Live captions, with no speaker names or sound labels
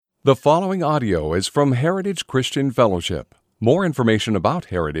The following audio is from Heritage Christian Fellowship. More information about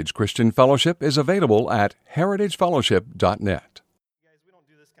Heritage Christian Fellowship is available at heritagefellowship.net. Guys, we don't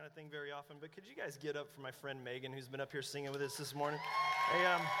do this kind of thing very often, but could you guys get up for my friend Megan, who's been up here singing with us this morning?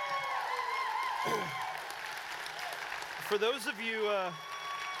 Hey, for those of you,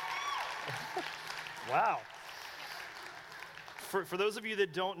 wow. For those of you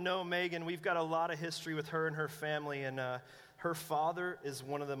that don't know Megan, we've got a lot of history with her and her family, and her father is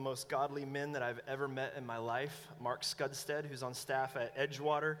one of the most godly men that I've ever met in my life, Mark Scudstead, who's on staff at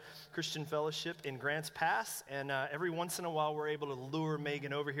Edgewater Christian Fellowship in Grants Pass. And every once in a while, we're able to lure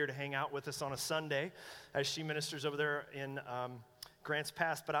Megan over here to hang out with us on a Sunday as she ministers over there in Grants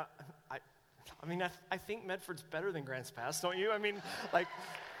Pass. But I think Medford's better than Grants Pass, don't you? I mean,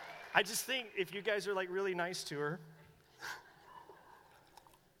 I just think if you guys are really nice to her,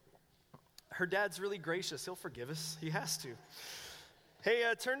 her dad's really gracious. He'll forgive us. He has to. Hey,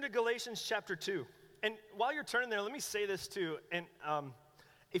 turn to Galatians chapter 2. And while you're turning there, let me say this too. And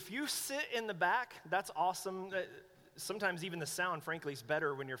if you sit in the back, that's awesome. Sometimes even the sound, frankly, is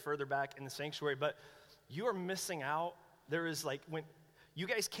better when you're further back in the sanctuary. But you are missing out. There is when you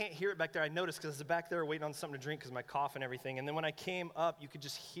guys can't hear it back there. I noticed because I was back there waiting on something to drink because of my cough and everything. And then when I came up, you could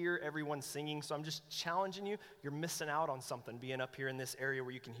just hear everyone singing. So I'm just challenging you. You're missing out on something being up here in this area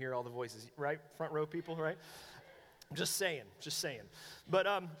where you can hear all the voices, right? Front row people, right? Just saying. But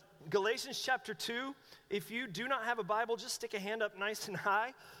Galatians chapter 2, if you do not have a Bible, just stick a hand up nice and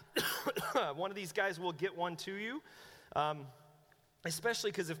high. One of these guys will get one to you. Especially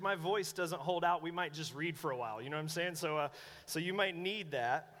because if my voice doesn't hold out, we might just read for a while. You know what I'm saying? So you might need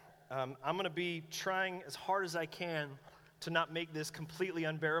that. I'm going to be trying as hard as I can to not make this completely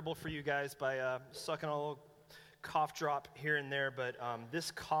unbearable for you guys by sucking a little cough drop here and there. But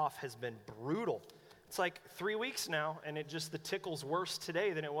this cough has been brutal. It's 3 weeks now, and the tickle's worse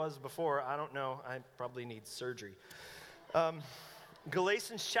today than it was before. I don't know. I probably need surgery.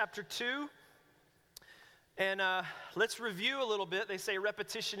 Galatians chapter 2. And let's review a little bit. They say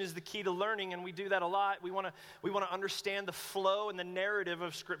repetition is the key to learning, and we do that a lot. We want to understand the flow and the narrative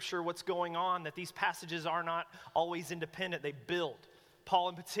of Scripture, what's going on, that these passages are not always independent. They build. Paul,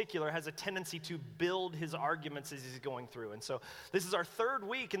 in particular, has a tendency to build his arguments as he's going through. And so this is our third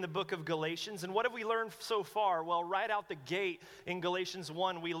week in the book of Galatians. And what have we learned so far? Well, right out the gate in Galatians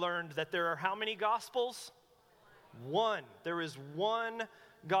 1, we learned that there are how many gospels? One. There is one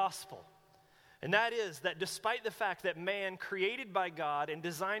gospel. And that is that despite the fact that man, created by God and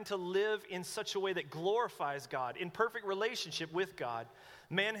designed to live in such a way that glorifies God, in perfect relationship with God,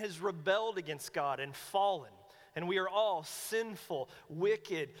 man has rebelled against God and fallen. And we are all sinful,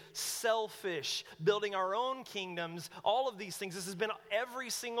 wicked, selfish, building our own kingdoms, all of these things. This has been every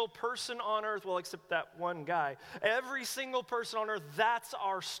single person on earth, well, except that one guy. Every single person on earth, that's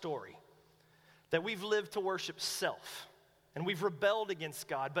our story. That we've lived to worship self. And we've rebelled against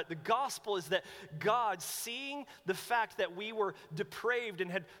God. But the gospel is that God, seeing the fact that we were depraved and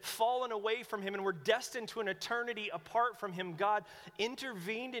had fallen away from him and were destined to an eternity apart from him, God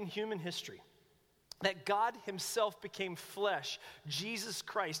intervened in human history. That God himself became flesh. Jesus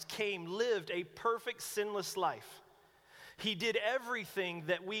Christ came, lived a perfect, sinless life. He did everything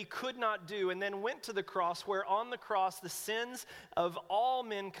that we could not do and then went to the cross, where on the cross the sins of all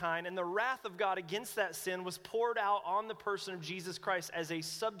mankind and the wrath of God against that sin was poured out on the person of Jesus Christ as a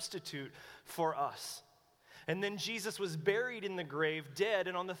substitute for us. And then Jesus was buried in the grave, dead,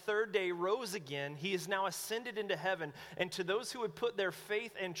 and on the third day rose again. He is now ascended into heaven. And to those who would put their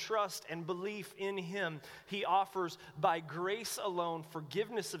faith and trust and belief in him, he offers by grace alone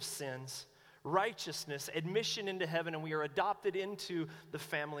forgiveness of sins, righteousness, admission into heaven, and we are adopted into the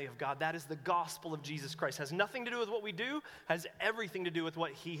family of God. That is the gospel of Jesus Christ. Has nothing to do with what we do, has everything to do with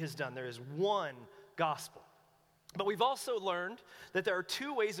what he has done. There is one gospel. But we've also learned that there are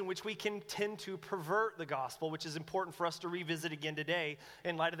two ways in which we can tend to pervert the gospel, which is important for us to revisit again today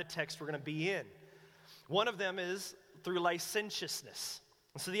in light of the text we're going to be in. One of them is through licentiousness.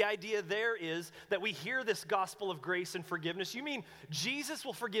 So the idea there is that we hear this gospel of grace and forgiveness. You mean Jesus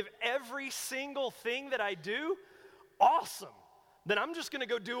will forgive every single thing that I do? Awesome. Then I'm just going to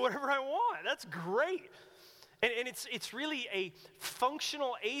go do whatever I want. That's great. And it's really a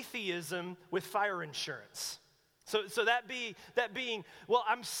functional atheism with fire insurance. So that being, well,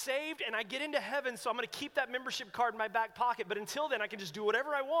 I'm saved and I get into heaven, so I'm going to keep that membership card in my back pocket. But until then, I can just do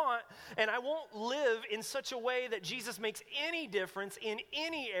whatever I want, and I won't live in such a way that Jesus makes any difference in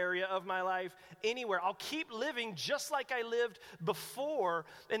any area of my life anywhere. I'll keep living just like I lived before,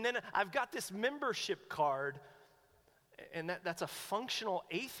 and then I've got this membership card, and that's a functional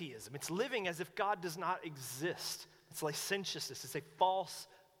atheism. It's living as if God does not exist. It's licentiousness. It's a false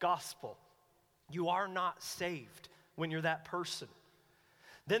gospel. You are not saved when you're that person.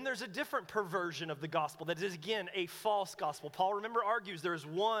 Then there's a different perversion of the gospel that is, again, a false gospel. Paul, remember, argues there is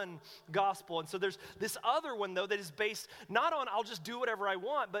one gospel. And so there's this other one, though, that is based not on I'll just do whatever I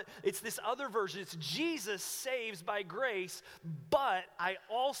want, but it's this other version. It's Jesus saves by grace, but I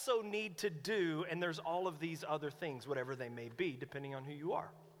also need to do, and there's all of these other things, whatever they may be, depending on who you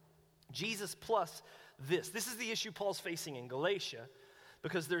are. Jesus plus this. This is the issue Paul's facing in Galatia.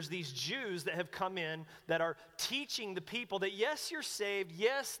 Because there's these Jews that have come in that are teaching the people that yes, you're saved,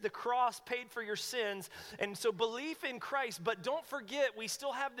 yes, the cross paid for your sins, and so belief in Christ, but don't forget we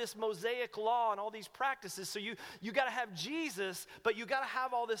still have this Mosaic law and all these practices, so you got to have Jesus, but you got to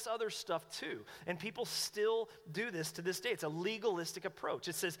have all this other stuff too. And people still do this to this day. It's a legalistic approach.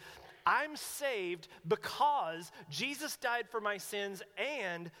 It says, I'm saved because Jesus died for my sins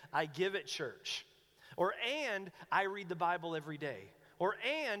and I give at church, or and I read the Bible every day. Or,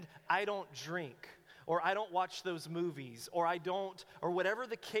 and I don't drink, or I don't watch those movies, or I don't, or whatever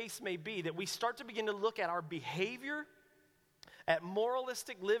the case may be, that we start to begin to look at our behavior, at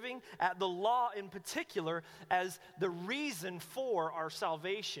moralistic living, at the law in particular, as the reason for our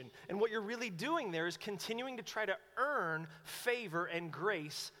salvation. And what you're really doing there is continuing to try to earn favor and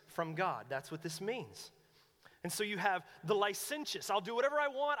grace from God. That's what this means. And so you have the licentious. I'll do whatever I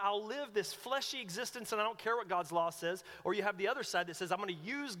want. I'll live this fleshy existence and I don't care what God's law says. Or you have the other side that says, I'm going to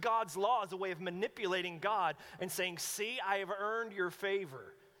use God's law as a way of manipulating God and saying, see, I have earned your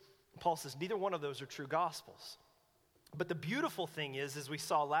favor. Paul says neither one of those are true gospels. But the beautiful thing is, as we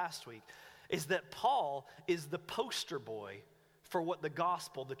saw last week, is that Paul is the poster boy for what the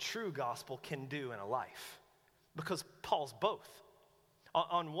gospel, the true gospel, can do in a life. Because Paul's both.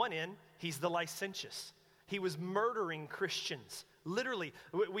 On one end, he's the licentious. He was murdering Christians. Literally,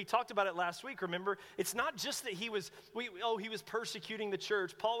 we talked about it last week, remember? It's not just that he was persecuting the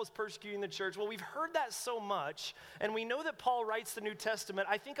church. Paul was persecuting the church. Well, we've heard that so much, and we know that Paul writes the New Testament.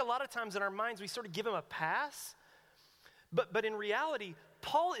 I think a lot of times in our minds we sort of give him a pass. But in reality,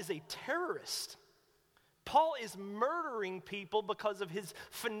 Paul is a terrorist. Paul is murdering people because of his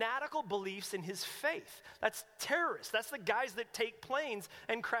fanatical beliefs in his faith. That's terrorists. That's the guys that take planes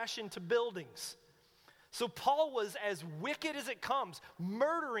and crash into buildings. So Paul was as wicked as it comes,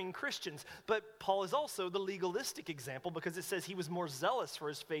 murdering Christians. But Paul is also the legalistic example because it says he was more zealous for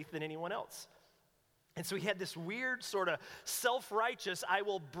his faith than anyone else. And so he had this weird sort of self-righteous,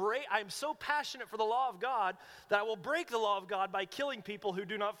 I'm so passionate for the law of God that I will break the law of God by killing people who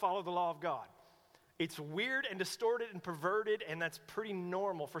do not follow the law of God. It's weird and distorted and perverted, and that's pretty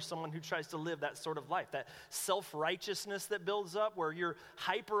normal for someone who tries to live that sort of life. That self-righteousness that builds up where you're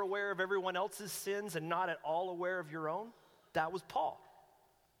hyper-aware of everyone else's sins and not at all aware of your own, that was Paul.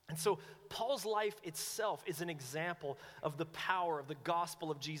 And so Paul's life itself is an example of the power of the gospel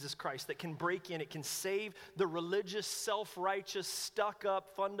of Jesus Christ that can break in. It can save the religious, self-righteous,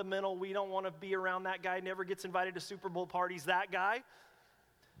 stuck-up, fundamental, we don't want to be around that guy, never gets invited to Super Bowl parties, that guy.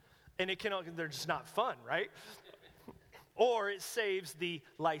 And they're just not fun, right? Or it saves the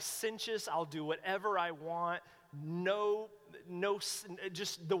licentious, I'll do whatever I want,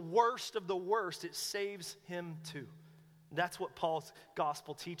 just the worst of the worst. It saves him too. That's what Paul's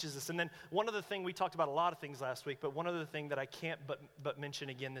gospel teaches us. And then one other thing, we talked about a lot of things last week, but one other thing that I can't but mention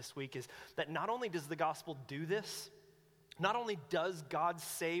again this week is that not only does the gospel do this, not only does God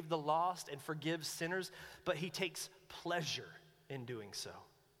save the lost and forgive sinners, but he takes pleasure in doing so.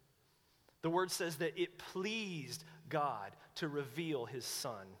 The word says that it pleased God to reveal his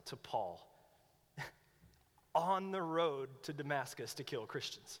son to Paul on the road to Damascus to kill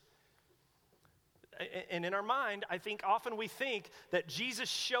Christians. And in our mind, I think often we think that Jesus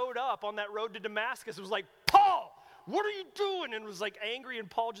showed up on that road to Damascus and was like, Paul, what are you doing? And was like angry, and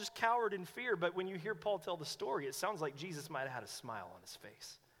Paul just cowered in fear. But when you hear Paul tell the story, it sounds like Jesus might have had a smile on his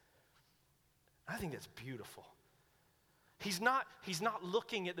face. I think that's beautiful. He's not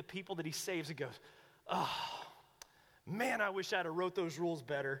looking at the people that he saves and goes, oh, man, I wish I'd have wrote those rules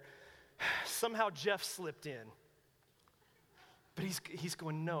better. Somehow Jeff slipped in. But he's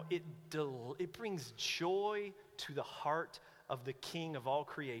going, no, it brings joy to the heart of the King of all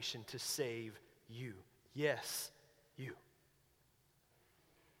creation to save you. Yes, you.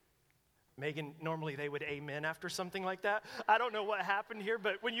 Megan, normally they would amen after something like that. I don't know what happened here,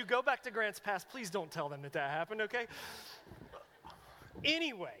 but when you go back to Grants Pass, please don't tell them that happened, okay?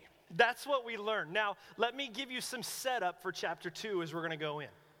 Anyway, that's what we learned. Now, let me give you some setup for chapter 2 as we're going to go in.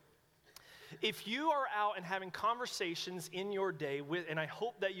 if you are out and having conversations in your day with, and I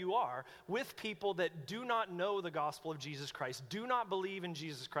hope that you are, with people that do not know the gospel of Jesus Christ, do not believe in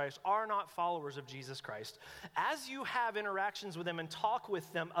Jesus Christ, are not followers of Jesus Christ, as you have interactions with them and talk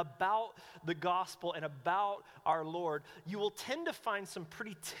with them about the gospel and about our Lord, you will tend to find some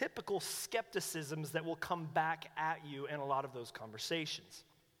pretty typical skepticisms that will come back at you in a lot of those conversations.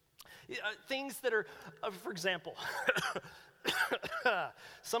 Things that are, for example,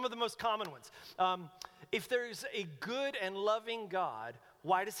 some of the most common ones. If there's a good and loving God,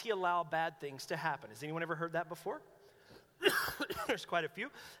 why does he allow bad things to happen? Has anyone ever heard that before? There's quite a few.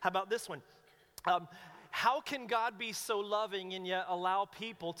 How about this one? How can God be so loving and yet allow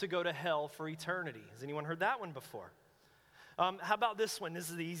people to go to hell for eternity? Has anyone heard that one before? How about this one? This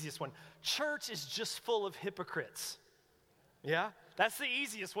is the easiest one. Church is just full of hypocrites. Yeah? That's the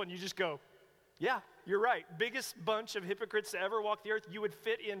easiest one. You just go, yeah, you're right. Biggest bunch of hypocrites to ever walk the earth. You would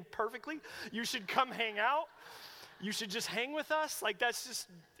fit in perfectly. You should come hang out. You should just hang with us. Like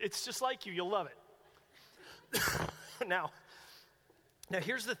it's just like you. You'll love it. Now,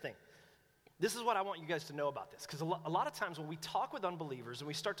 here's the thing. This is what I want you guys to know about this. Because a lot of times when we talk with unbelievers and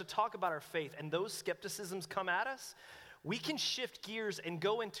we start to talk about our faith and those skepticisms come at us, we can shift gears and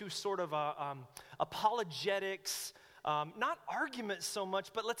go into sort of apologetics, not arguments so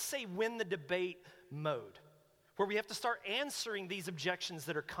much, but let's say win the debate mode, where we have to start answering these objections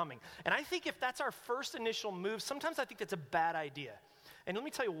that are coming. And I think if that's our first initial move, sometimes I think that's a bad idea. And let me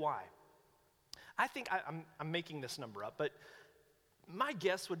tell you why. I think, I'm making this number up, but my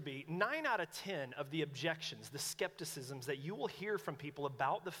guess would be 9 out of 10 of the objections, the skepticisms that you will hear from people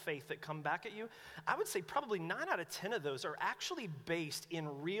about the faith that come back at you, I would say probably 9 out of 10 of those are actually based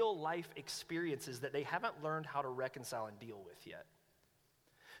in real life experiences that they haven't learned how to reconcile and deal with yet.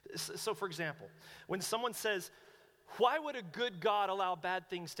 So for example, when someone says, why would a good God allow bad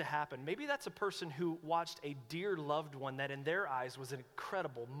things to happen? Maybe that's a person who watched a dear loved one that in their eyes was an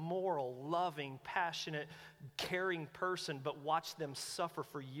incredible, moral, loving, passionate, caring person, but watched them suffer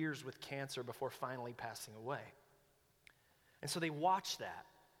for years with cancer before finally passing away. And so they watch that,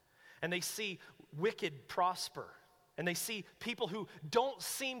 and they see wicked prosper, and they see people who don't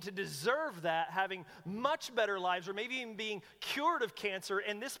seem to deserve that having much better lives or maybe even being cured of cancer,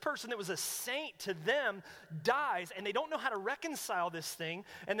 and this person that was a saint to them dies, and they don't know how to reconcile this thing.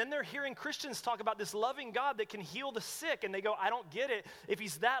 And then they're hearing Christians talk about this loving God that can heal the sick, and they go, I don't get it. If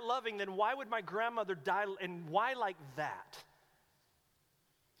he's that loving, then why would my grandmother die, and why like that?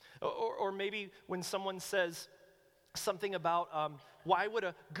 Or maybe when someone says something about why would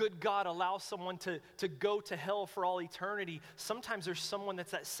a good God allow someone to go to hell for all eternity? Sometimes there's someone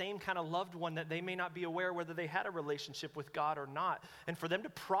that's that same kind of loved one that they may not be aware whether they had a relationship with God or not. And for them to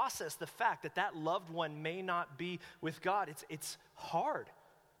process the fact that that loved one may not be with God, it's hard.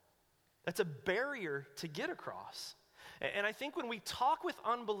 That's a barrier to get across. And I think when we talk with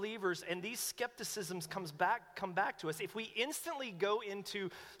unbelievers and these skepticisms come back to us, if we instantly go into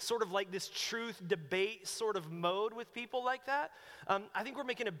sort of like this truth debate sort of mode with people like that, I think we're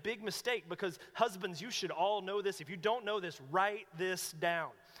making a big mistake, because husbands, you should all know this. If you don't know this, write this down.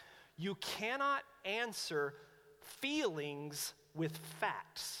 You cannot answer feelings with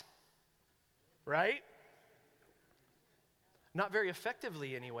facts, right? Not very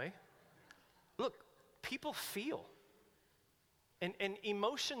effectively anyway. Look, people feel. And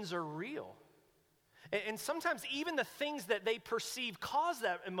emotions are real. And sometimes even the things that they perceive cause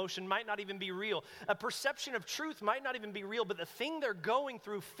that emotion might not even be real. A perception of truth might not even be real, but the thing they're going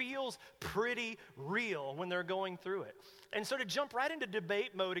through feels pretty real when they're going through it. And so to jump right into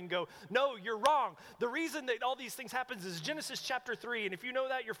debate mode and go, no, you're wrong. The reason that all these things happen is Genesis chapter 3, and if you know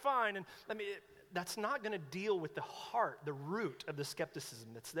that, you're fine. And I mean, that's not going to deal with the heart, the root of the skepticism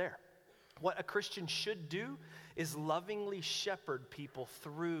that's there. What a Christian should do is lovingly shepherd people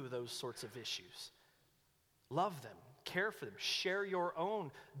through those sorts of issues. Love them, care for them, share your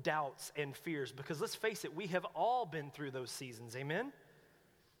own doubts and fears, because let's face it, we have all been through those seasons, amen?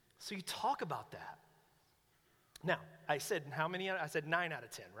 So you talk about that. Now, I said how many? I said 9 out of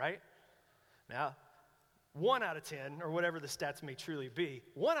 10, right? Now, 1 out of 10, or whatever the stats may truly be,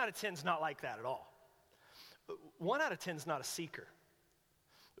 1 out of 10 is not like that at all. 1 out of 10 is not a seeker.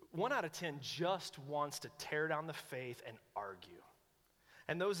 1 out of 10 just wants to tear down the faith and argue.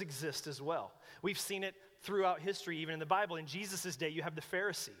 And those exist as well. We've seen it throughout history, even in the Bible. In Jesus' day, you have the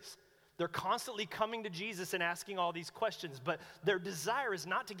Pharisees. They're constantly coming to Jesus and asking all these questions, but their desire is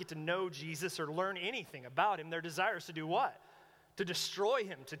not to get to know Jesus or learn anything about him. Their desire is to do what? To destroy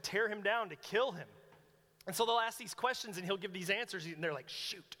him, to tear him down, to kill him. And so they'll ask these questions and he'll give these answers, and they're like,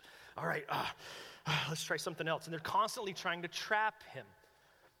 shoot, all right, let's try something else. And they're constantly trying to trap him.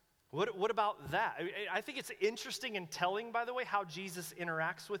 What about that? I think it's interesting and telling, by the way, how Jesus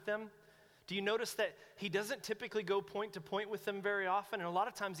interacts with them. Do you notice that he doesn't typically go point to point with them very often? And a lot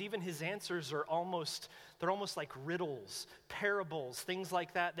of times even his answers are almost like riddles, parables, things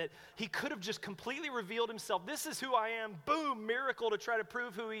like that he could have just completely revealed himself. This is who I am, boom, miracle to try to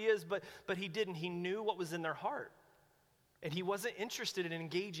prove who he is, but he didn't. He knew what was in their heart. And he wasn't interested in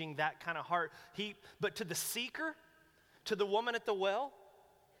engaging that kind of heart. But to the seeker, to the woman at the well,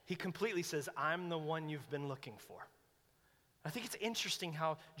 he completely says, I'm the one you've been looking for. I think it's interesting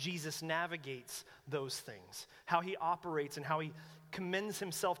how Jesus navigates those things, how he operates and how he commends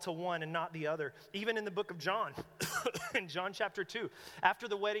himself to one and not the other. Even in the book of John, in John chapter 2, after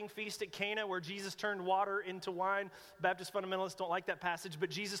the wedding feast at Cana where Jesus turned water into wine, Baptist fundamentalists don't like that passage, but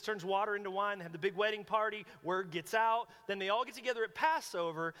Jesus turns water into wine, they have the big wedding party, word gets out, then they all get together at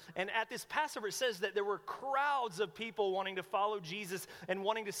Passover, and at this Passover it says that there were crowds of people wanting to follow Jesus and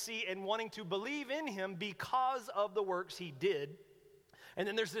wanting to see and wanting to believe in him because of the works he did. And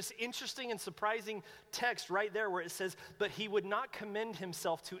then there's this interesting and surprising text right there where it says, but he would not commend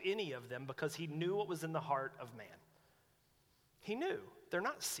himself to any of them because he knew what was in the heart of man. He knew. They're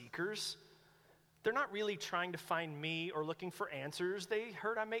not seekers. They're not really trying to find me or looking for answers. They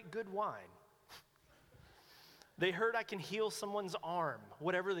heard I make good wine. They heard I can heal someone's arm,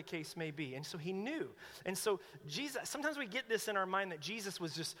 whatever the case may be. And so he knew. And so Jesus, sometimes we get this in our mind that Jesus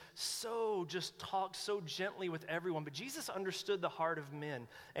was just talked so gently with everyone. But Jesus understood the heart of men.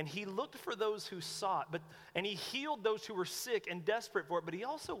 And he looked for those who sought. And he healed those who were sick and desperate for it. But he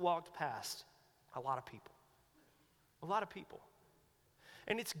also walked past a lot of people. A lot of people.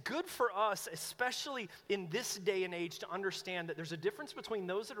 And it's good for us, especially in this day and age, to understand that there's a difference between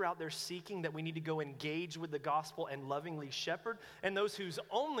those that are out there seeking that we need to go engage with the gospel and lovingly shepherd, and those whose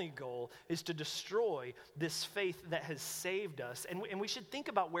only goal is to destroy this faith that has saved us. And we should think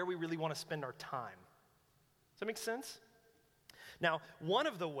about where we really want to spend our time. Does that make sense? Now, one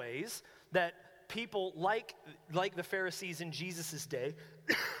of the ways that people like the Pharisees in Jesus' day,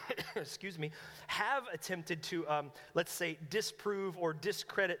 excuse me, have attempted to, let's say, disprove or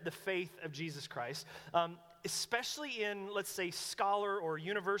discredit the faith of Jesus Christ, especially in, let's say, scholar or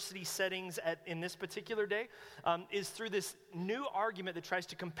university settings in this particular day, is through this new argument that tries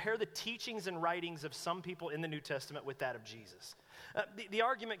to compare the teachings and writings of some people in the New Testament with that of Jesus. The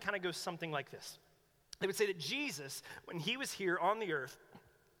argument kind of goes something like this. They would say that Jesus, when he was here on the earth,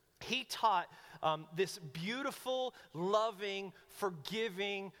 he taught this beautiful, loving,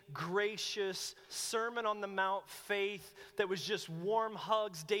 forgiving, gracious Sermon on the Mount faith that was just warm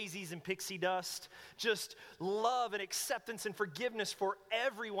hugs, daisies, and pixie dust. Just love and acceptance and forgiveness for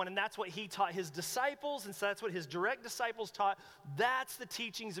everyone. And that's what he taught his disciples, and so that's what his direct disciples taught. That's the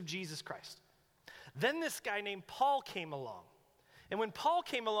teachings of Jesus Christ. Then this guy named Paul came along. And when Paul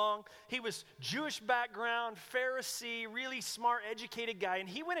came along, he was Jewish background, Pharisee, really smart, educated guy, and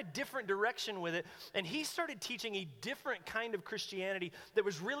he went a different direction with it, and he started teaching a different kind of Christianity that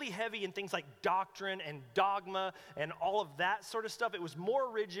was really heavy in things like doctrine and dogma and all of that sort of stuff. It was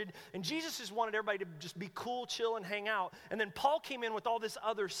more rigid, and Jesus just wanted everybody to just be cool, chill, and hang out. And then Paul came in with all this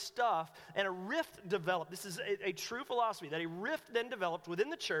other stuff, and a rift developed. This is a true philosophy, that a rift then developed within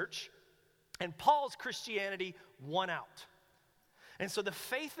the church, and Paul's Christianity won out. And so the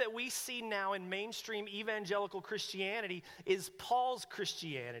faith that we see now in mainstream evangelical Christianity is Paul's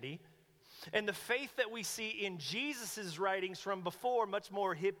Christianity. And the faith that we see in Jesus' writings from before, much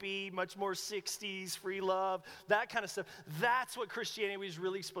more hippie, much more 60s, free love, that kind of stuff, that's what Christianity is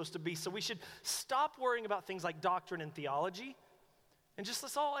really supposed to be. So we should stop worrying about things like doctrine and theology, and just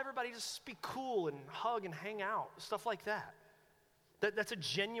everybody just be cool and hug and hang out, stuff like that. That's a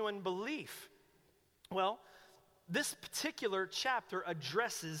genuine belief. Well, this particular chapter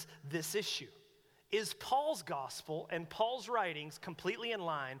addresses this issue. Is Paul's gospel and Paul's writings completely in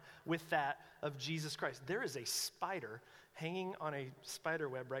line with that of Jesus Christ? There is a spider hanging on a spider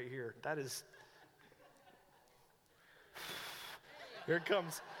web right here. That is... Here it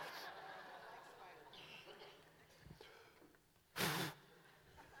comes.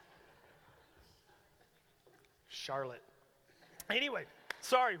 Charlotte. Anyway,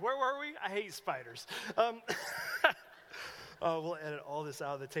 sorry, where were we? I hate spiders. We'll edit all this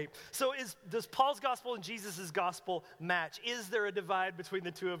out of the tape. So does Paul's gospel and Jesus' gospel match? Is there a divide between the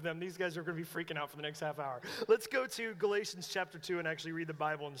two of them? These guys are going to be freaking out for the next half hour. Let's go to Galatians chapter 2 and actually read the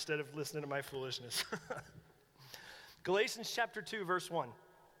Bible instead of listening to my foolishness. Galatians chapter 2, verse 1.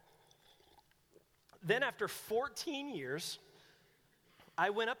 Then after 14 years,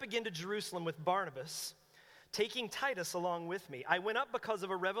 I went up again to Jerusalem with Barnabas, taking Titus along with me. I went up because of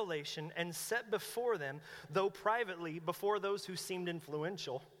a revelation and set before them, though privately, before those who seemed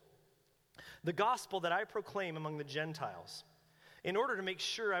influential, the gospel that I proclaim among the Gentiles, in order to make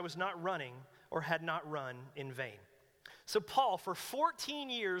sure I was not running or had not run in vain. So Paul, for 14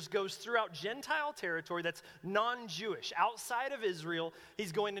 years, goes throughout Gentile territory that's non-Jewish. Outside of Israel,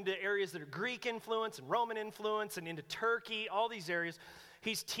 he's going into areas that are Greek influence and Roman influence and into Turkey, all these areas.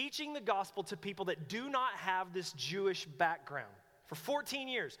 He's teaching the gospel to people that do not have this Jewish background. For 14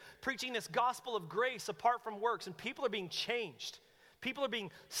 years, preaching this gospel of grace apart from works, and people are being changed. People are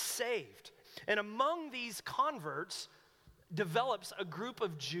being saved. And among these converts develops a group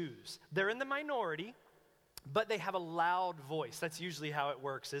of Jews. They're in the minority, but they have a loud voice. That's usually how it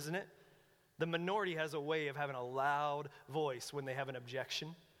works, isn't it? The minority has a way of having a loud voice when they have an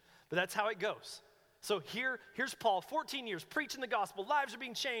objection. But that's how it goes. So here's Paul, 14 years, preaching the gospel. Lives are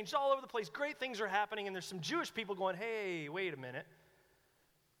being changed all over the place. Great things are happening. And there's some Jewish people going, hey, wait a minute.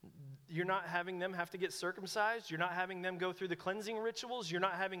 You're not having them have to get circumcised. You're not having them go through the cleansing rituals. You're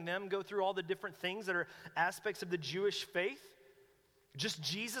not having them go through all the different things that are aspects of the Jewish faith. Just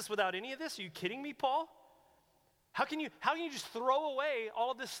Jesus without any of this? Are you kidding me, Paul? How can you just throw away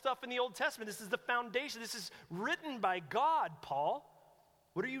all of this stuff in the Old Testament? This is the foundation. This is written by God, Paul.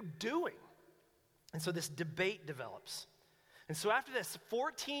 What are you doing? And so this debate develops. And so after this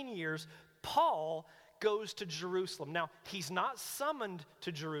 14 years, Paul goes to Jerusalem. Now, he's not summoned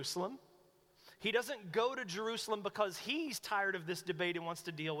to Jerusalem. He doesn't go to Jerusalem because he's tired of this debate and wants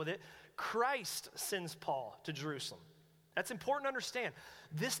to deal with it. Christ sends Paul to Jerusalem. That's important to understand.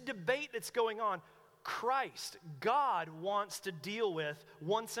 This debate that's going on, Christ, God wants to deal with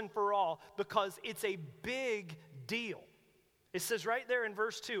once and for all because it's a big deal. It says right there in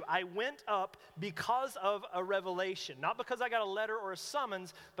verse 2, I went up because of a revelation. Not because I got a letter or a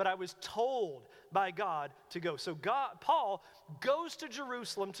summons, but I was told by God to go. So Paul goes to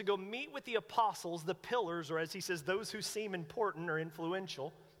Jerusalem to go meet with the apostles, the pillars, or as he says, those who seem important or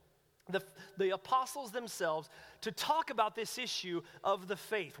influential, the apostles themselves, to talk about this issue of the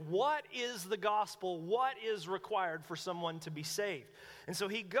faith. What is the gospel? What is required for someone to be saved? And so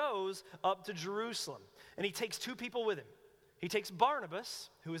he goes up to Jerusalem, and he takes two people with him. He takes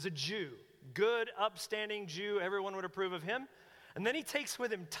Barnabas, who is a Jew, good, upstanding Jew. Everyone would approve of him. And then he takes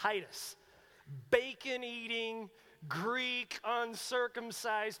with him Titus, bacon-eating, Greek,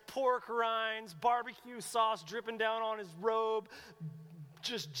 uncircumcised, pork rinds, barbecue sauce dripping down on his robe,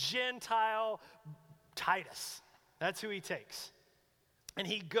 just Gentile Titus. That's who he takes. And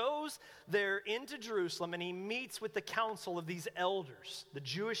he goes there into Jerusalem and he meets with the council of these elders, the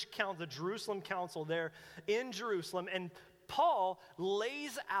Jewish council, the Jerusalem council there in Jerusalem. And Paul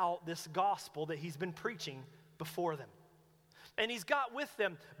lays out this gospel that he's been preaching before them. And he's got with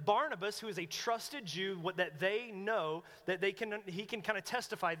them Barnabas, who is a trusted Jew, that they know, that he can kind of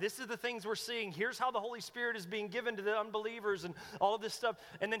testify. This is the things we're seeing. Here's how the Holy Spirit is being given to the unbelievers and all of this stuff.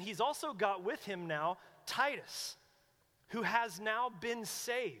 And then he's also got with him now Titus, who has now been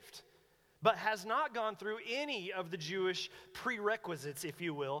saved, but has not gone through any of the Jewish prerequisites, if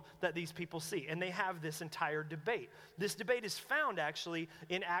you will, that these people see. And they have this entire debate. This debate is found actually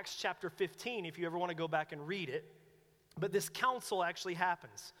in Acts chapter 15, if you ever want to go back and read it. But this council actually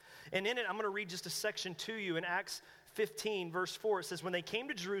happens. And in it, I'm going to read just a section to you. In Acts 15, verse 4, it says, when they came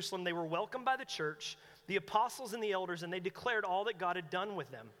to Jerusalem, they were welcomed by the church, the apostles and the elders, and they declared all that God had done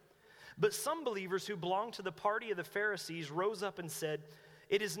with them. But some believers who belonged to the party of the Pharisees rose up and said,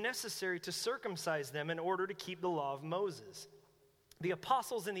 it is necessary to circumcise them in order to keep the law of Moses. The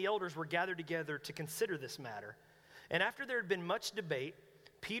apostles and the elders were gathered together to consider this matter. And after there had been much debate,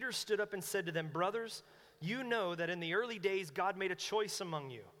 Peter stood up and said to them, brothers, you know that in the early days God made a choice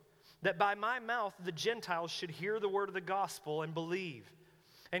among you, that by my mouth the Gentiles should hear the word of the gospel and believe.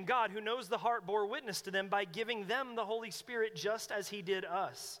 And God, who knows the heart, bore witness to them by giving them the Holy Spirit just as he did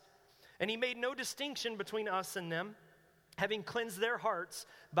us. And he made no distinction between us and them, having cleansed their hearts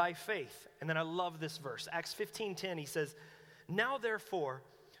by faith. And then I love this verse. Acts 15:10, he says, now therefore,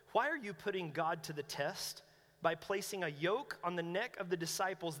 why are you putting God to the test by placing a yoke on the neck of the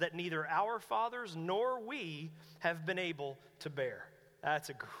disciples that neither our fathers nor we have been able to bear? That's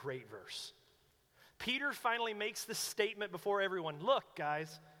a great verse. Peter finally makes this statement before everyone. Look,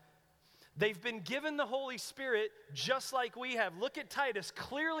 guys, they've been given the Holy Spirit just like we have. Look at Titus.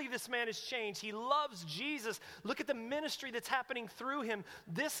 Clearly this man has changed. He loves Jesus. Look at the ministry that's happening through him.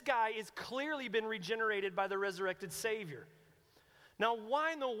 This guy has clearly been regenerated by the resurrected Savior. Now,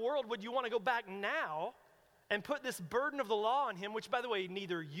 why in the world would you want to go back now and put this burden of the law on him, which, by the way,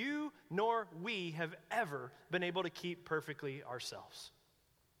 neither you nor we have ever been able to keep perfectly ourselves?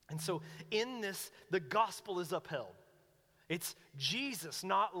 And so in this, the gospel is upheld. It's Jesus,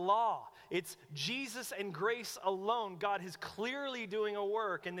 not law. It's Jesus and grace alone. God is clearly doing a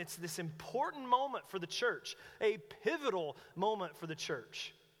work, and it's this important moment for the church, a pivotal moment for the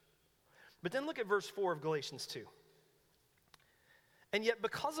church. But then look at verse 4 of Galatians 2. And yet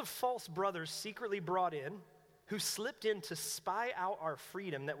because of false brothers secretly brought in, who slipped in to spy out our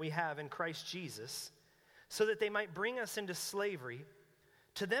freedom that we have in Christ Jesus, so that they might bring us into slavery,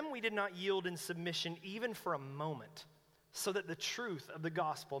 to them we did not yield in submission even for a moment, so that the truth of the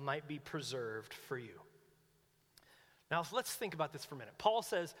gospel might be preserved for you. Now let's think about this for a minute. Paul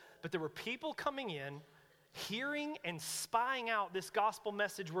says, but there were people coming in, hearing and spying out this gospel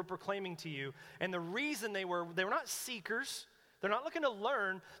message we're proclaiming to you, and the reason they were not seekers, they're not looking to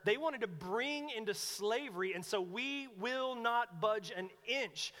learn. They wanted to bring into slavery, and so we will not budge an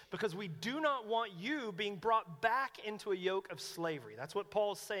inch because we do not want you being brought back into a yoke of slavery. That's what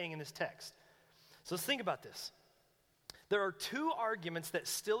Paul is saying in this text. So let's think about this. There are two arguments that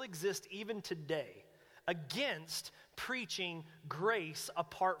still exist even today against preaching grace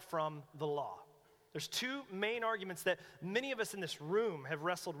apart from the law. There's two main arguments that many of us in this room have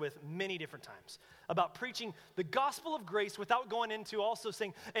wrestled with many different times about preaching the gospel of grace without going into also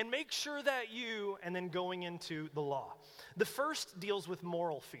saying, and make sure that you, and then going into the law. The first deals with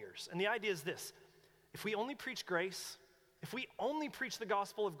moral fears. And the idea is this: if we only preach grace, if we only preach the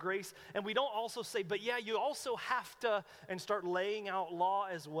gospel of grace, and we don't also say, but yeah, you also have to, and start laying out law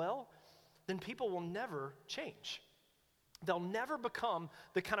as well, then people will never change. They'll never become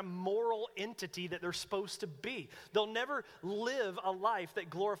the kind of moral entity that they're supposed to be. They'll never live a life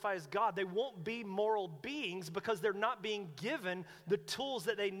that glorifies God. They won't be moral beings because they're not being given the tools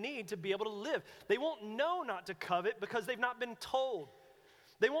that they need to be able to live. They won't know not to covet because they've not been told.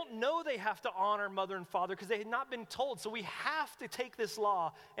 They won't know they have to honor mother and father because they had not been told. So we have to take this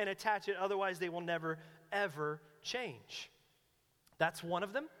law and attach it, otherwise they will never, ever change. That's one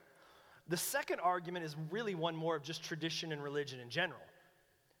of them. The second argument is really one more of just tradition and religion in general.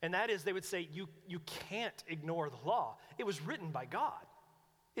 And that is, they would say, you can't ignore the law. It was written by God.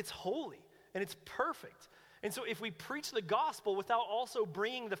 It's holy and it's perfect. And so if we preach the gospel without also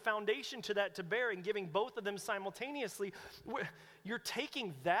bringing the foundation to that to bear and giving both of them simultaneously, you're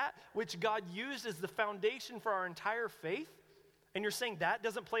taking that which God used as the foundation for our entire faith, and you're saying that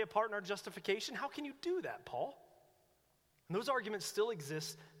doesn't play a part in our justification? How can you do that, Paul? And those arguments still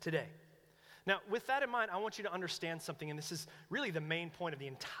exist today. Now, with that in mind, I want you to understand something, and this is really the main point of the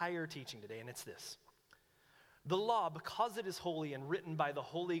entire teaching today, and it's this. The law, because it is holy and written by the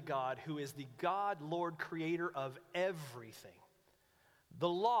holy God, who is the God, Lord, creator of everything, the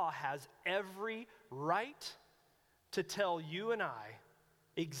law has every right to tell you and I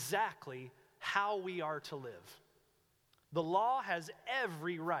exactly how we are to live. The law has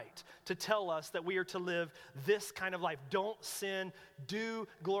every right to tell us that we are to live this kind of life. Don't sin, do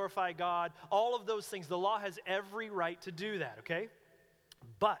glorify God, all of those things. The law has every right to do that, okay?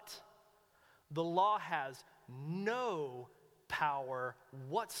 But the law has no power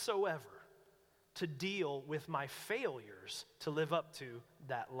whatsoever to deal with my failures to live up to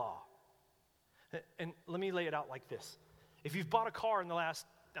that law. And let me lay it out like this. If you've bought a car in the last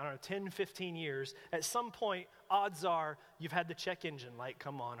 10, 15 years, at some point, odds are you've had the check engine light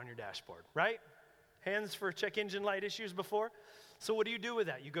come on your dashboard, right? Hands for check engine light issues before? So what do you do with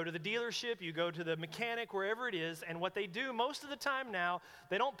that? You go to the dealership, you go to the mechanic, wherever it is, and what they do most of the time now,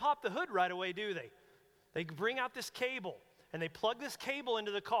 they don't pop the hood right away, do they? They bring out this cable, and they plug this cable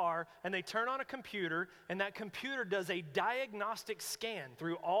into the car, and they turn on a computer, and that computer does a diagnostic scan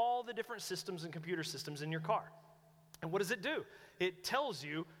through all the different systems and computer systems in your car. And what does it do? It tells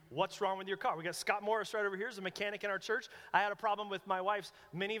you what's wrong with your car. We got Scott Morris right over here, he's a mechanic in our church. I had a problem with my wife's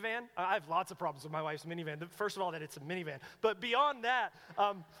minivan. I have lots of problems with my wife's minivan. First of all, that it's a minivan. But beyond that,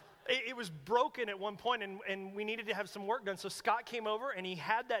 it was broken at one point, and we needed to have some work done. So Scott came over, and he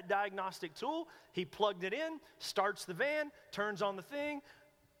had that diagnostic tool. He plugged it in, starts the van, turns on the thing,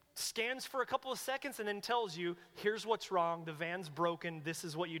 scans for a couple of seconds, and then tells you, here's what's wrong, the van's broken, this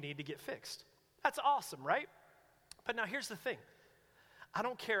is what you need to get fixed. That's awesome, right? But now here's the thing. I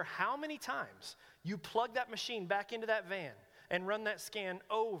don't care how many times you plug that machine back into that van and run that scan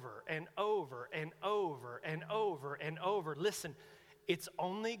over and over and over and over and over. Listen, it's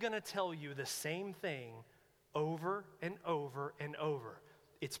only going to tell you the same thing over and over and over.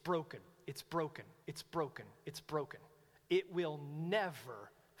 It's broken, it's broken, it's broken, it's broken. It will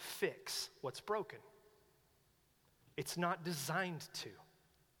never fix what's broken. It's not designed to.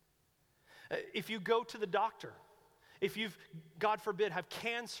 If you go to the doctor, if you've, God forbid, have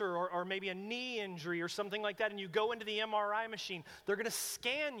cancer or maybe a knee injury or something like that, and you go into the MRI machine, they're going to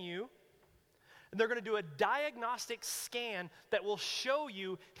scan you. And they're going to do a diagnostic scan that will show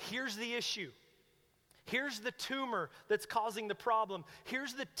you, here's the issue. Here's the tumor that's causing the problem.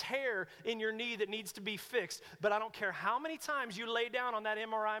 Here's the tear in your knee that needs to be fixed. But I don't care how many times you lay down on that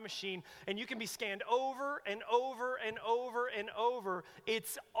MRI machine, and you can be scanned over and over and over and over.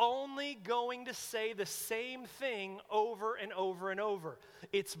 It's only going to say the same thing over and over and over.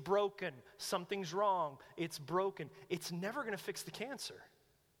 It's broken. Something's wrong. It's broken. It's never going to fix the cancer.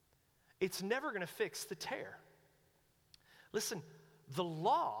 It's never going to fix the tear. Listen, the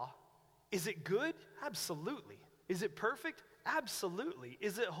law, is it good? Absolutely. Is it perfect? Absolutely.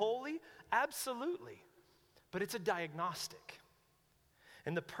 Is it holy? Absolutely. But it's a diagnostic.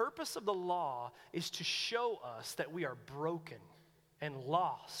 And the purpose of the law is to show us that we are broken and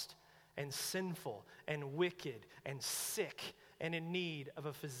lost and sinful and wicked and sick and in need of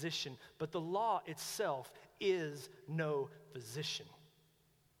a physician. But the law itself is no physician.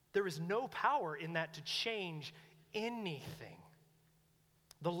 There is no power in that to change anything.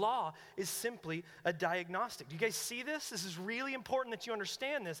 The law is simply a diagnostic. Do you guys see this? This is really important that you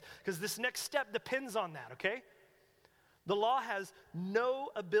understand this, because this next step depends on that, okay? The law has no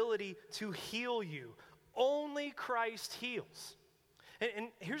ability to heal you. Only Christ heals. And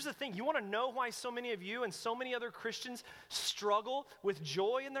here's the thing. You want to know why so many of you and so many other Christians struggle with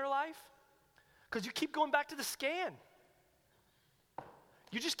joy in their life? Because you keep going back to the scan.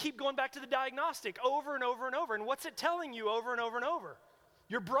 You just keep going back to the diagnostic over and over and over. And what's it telling you over and over and over?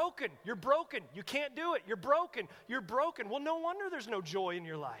 You're broken. You're broken. You can't do it. You're broken. You're broken. Well, no wonder there's no joy in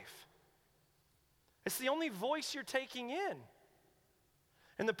your life. It's the only voice you're taking in.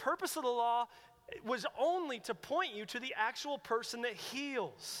 And the purpose of the law was only to point you to the actual person that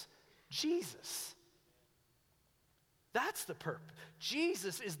heals, Jesus. That's the purpose.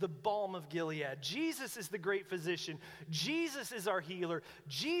 Jesus is the balm of Gilead. Jesus is the great physician. Jesus is our healer.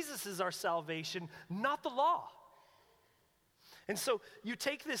 Jesus is our salvation, not the law. And so you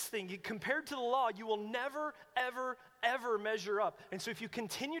take this thing, compared to the law, you will never, ever, ever measure up. And so if you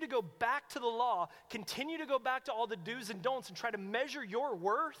continue to go back to the law, continue to go back to all the do's and don'ts and try to measure your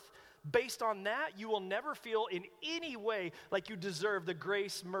worth based on that, you will never feel in any way like you deserve the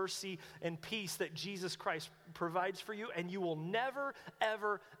grace, mercy, and peace that Jesus Christ provides for you. And you will never,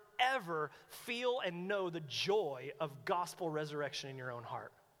 ever, ever feel and know the joy of gospel resurrection in your own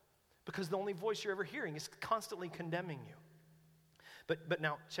heart. Because the only voice you're ever hearing is constantly condemning you. But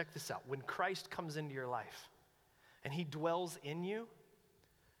now, check this out. When Christ comes into your life and he dwells in you,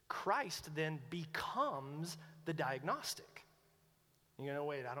 Christ then becomes the diagnostic. You're going,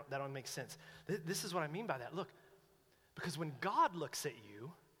 wait, that don't make sense. This is what I mean by that. Look, because when God looks at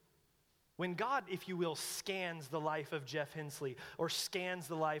you, when God, if you will, scans the life of Jeff Hensley or scans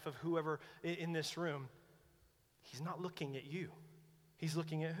the life of whoever in this room, he's not looking at you. He's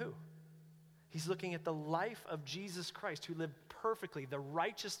looking at who? He's looking at the life of Jesus Christ, who lived perfectly, the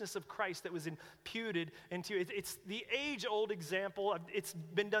righteousness of Christ that was imputed into you. It's the age-old example. It's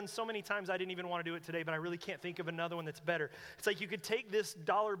been done so many times I didn't even want to do it today, but I really can't think of another one that's better. It's like you could take this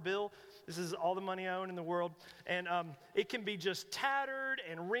dollar bill, this is all the money I own in the world, and it can be just tattered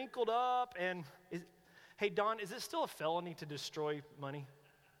and wrinkled up. And hey, Don, is it still a felony to destroy money?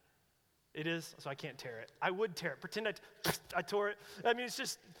 It is, so I can't tear it. I would tear it. Pretend I tore it. I mean, it's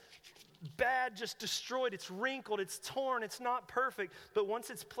just bad, just destroyed. It's wrinkled, it's torn, it's not perfect. But once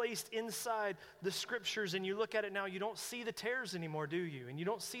it's placed inside the scriptures and you look at it now, you don't see the tears anymore, do you? And you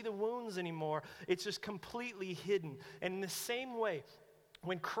don't see the wounds anymore. It's just completely hidden. And in the same way,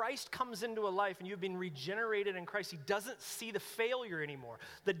 when Christ comes into a life and you've been regenerated in Christ, he doesn't see the failure anymore.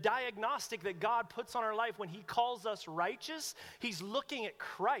 The diagnostic that God puts on our life when he calls us righteous, he's looking at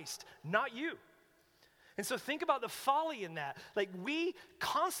Christ, not you. And so think about the folly in that. Like, we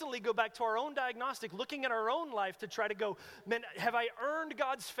constantly go back to our own diagnostic, looking at our own life to try to go, man, have I earned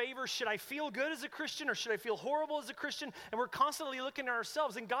God's favor? Should I feel good as a Christian or should I feel horrible as a Christian? And we're constantly looking at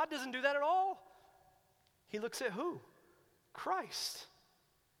ourselves, and God doesn't do that at all. He looks at who? Christ.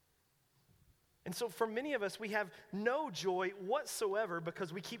 And so for many of us, we have no joy whatsoever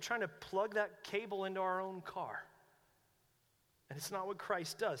because we keep trying to plug that cable into our own car. And it's not what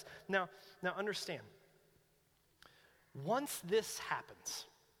Christ does. Now understand. Once this happens,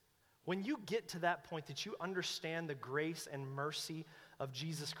 when you get to that point that you understand the grace and mercy of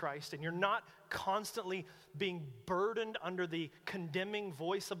Jesus Christ, and you're not constantly being burdened under the condemning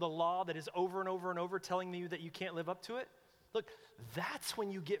voice of the law that is over and over and over telling you that you can't live up to it, look, that's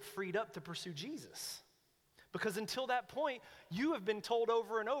when you get freed up to pursue Jesus. Because until that point, you have been told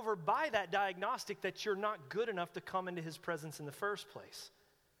over and over by that diagnostic that you're not good enough to come into his presence in the first place.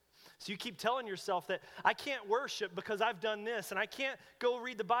 So you keep telling yourself that I can't worship because I've done this, and I can't go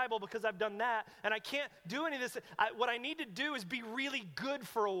read the Bible because I've done that, and I can't do any of this. What I need to do is be really good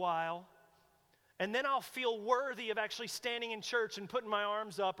for a while, and then I'll feel worthy of actually standing in church and putting my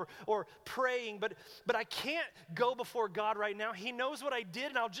arms up or praying, but I can't go before God right now. He knows what I did,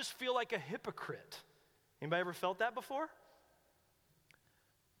 and I'll just feel like a hypocrite. Anybody ever felt that before?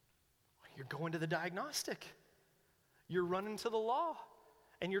 You're going to the diagnostic. You're running to the law.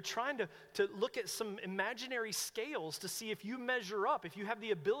 And you're trying to look at some imaginary scales to see if you measure up, if you have the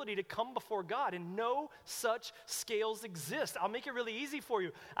ability to come before God, and no such scales exist. I'll make it really easy for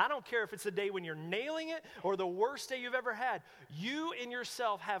you. I don't care if it's the day when you're nailing it or the worst day you've ever had. You in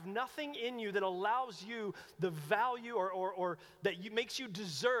yourself have nothing in you that allows you the value or that makes you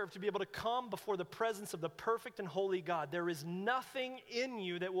deserve to be able to come before the presence of the perfect and holy God. There is nothing in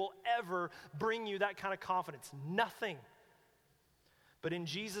you that will ever bring you that kind of confidence. Nothing. But in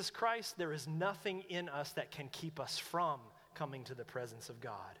Jesus Christ, there is nothing in us that can keep us from coming to the presence of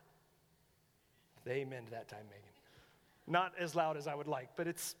God. Amen to that time, Megan. Not as loud as I would like, but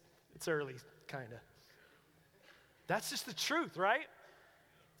it's early, kind of. That's just the truth, right?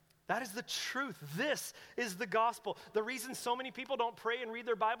 That is the truth. This is the gospel. The reason so many people don't pray and read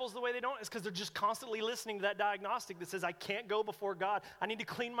their Bibles the way they don't is because they're just constantly listening to that diagnostic that says, I can't go before God. I need to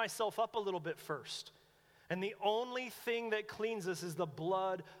clean myself up a little bit first. And the only thing that cleans us is the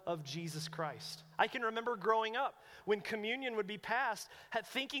blood of Jesus Christ. I can remember growing up when communion would be passed,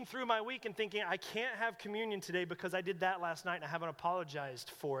 thinking through my week and thinking, I can't have communion today because I did that last night and I haven't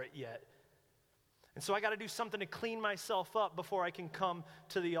apologized for it yet. And so I got to do something to clean myself up before I can come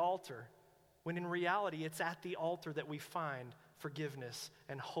to the altar. When in reality, it's at the altar that we find forgiveness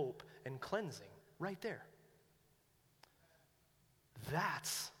and hope and cleansing. Right there.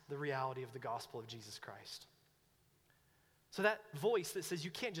 That's the reality of the gospel of Jesus Christ. So that voice that says you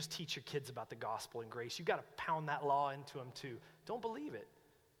can't just teach your kids about the gospel and grace, you got to pound that law into them too. Don't believe it.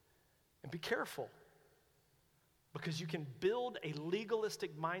 And be careful, because you can build a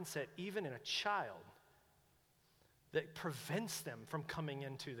legalistic mindset even in a child that prevents them from coming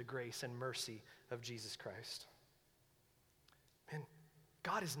into the grace and mercy of Jesus Christ. Man,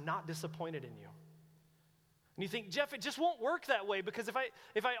 God is not disappointed in you. And you think, Jeff, it just won't work that way, because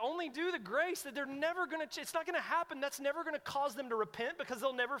if I only do the grace, that it's not going to happen. That's never going to cause them to repent, because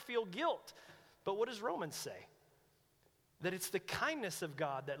they'll never feel guilt. But what does Romans say? That it's the kindness of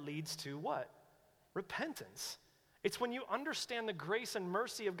God that leads to what? Repentance. It's when you understand the grace and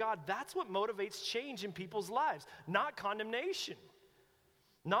mercy of God, that's what motivates change in people's lives, not condemnation.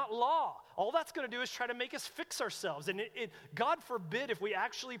 Not law. All that's going to do is try to make us fix ourselves. And God forbid if we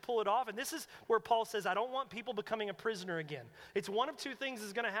actually pull it off. And this is where Paul says, I don't want people becoming a prisoner again. It's one of two things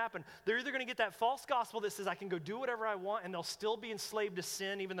is going to happen. They're either going to get that false gospel that says I can go do whatever I want, and they'll still be enslaved to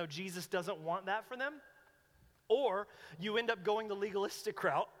sin even though Jesus doesn't want that for them. Or you end up going the legalistic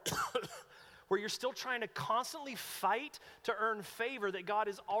route where you're still trying to constantly fight to earn favor that God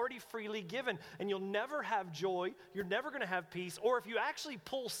has already freely given. And you'll never have joy, you're never going to have peace, or if you actually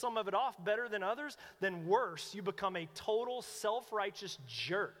pull some of it off better than others, then worse, you become a total self-righteous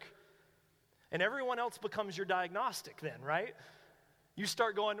jerk. And everyone else becomes your diagnostic then, right? You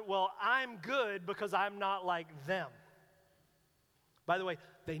start going, well, I'm good because I'm not like them. By the way,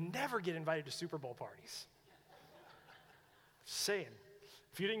 they never get invited to Super Bowl parties. Just saying.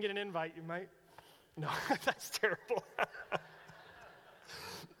 If you didn't get an invite, you might. No, that's terrible.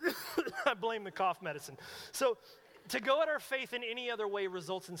 I blame the cough medicine. So to go at our faith in any other way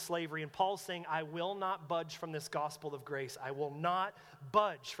results in slavery. And Paul's saying, I will not budge from this gospel of grace. I will not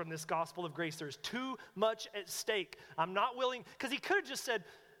budge from this gospel of grace. There's too much at stake. I'm not willing, because he could have just said,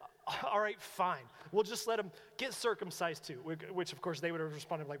 all right, fine. We'll just let them get circumcised too, which of course they would have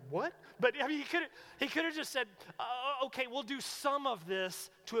responded like, what? But I mean, he could have just said, okay, we'll do some of this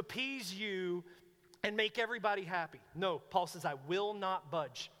to appease you and make everybody happy. No, Paul says, I will not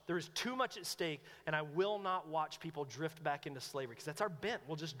budge. There is too much at stake, and I will not watch people drift back into slavery, because that's our bent.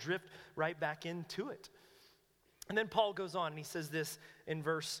 We'll just drift right back into it. And then Paul goes on, and he says this in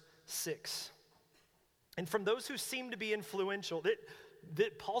verse 6. And from those who seem to be influential,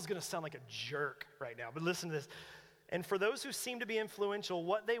 that Paul's going to sound like a jerk right now, but listen to this. And for those who seem to be influential,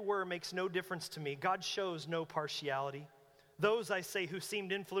 what they were makes no difference to me. God shows no partiality. Those, I say, who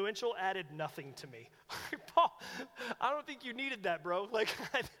seemed influential added nothing to me. Paul, I don't think you needed that, bro. Like,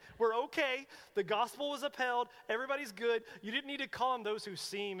 we're okay. The gospel was upheld. Everybody's good. You didn't need to call them those who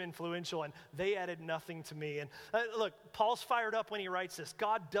seem influential, and they added nothing to me. And look, Paul's fired up when he writes this.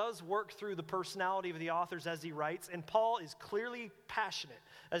 God does work through the personality of the authors as he writes, and Paul is clearly passionate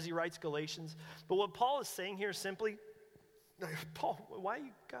as he writes Galatians. But what Paul is saying here simply Paul, why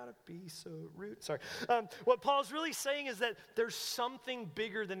you gotta be so rude? Sorry. What Paul's really saying is that there's something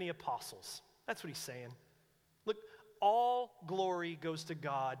bigger than the apostles. That's what he's saying. Look, all glory goes to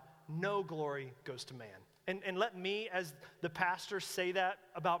God. No glory goes to man. And let me, as the pastor, say that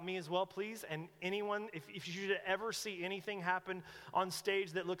about me as well, please. And anyone, if you should ever see anything happen on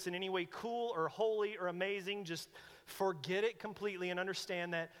stage that looks in any way cool or holy or amazing, just forget it completely and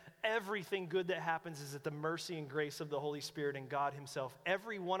understand that everything good that happens is at the mercy and grace of the Holy Spirit and God himself.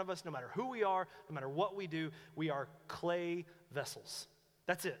 Every one of us, no matter who we are, no matter what we do, we are clay vessels.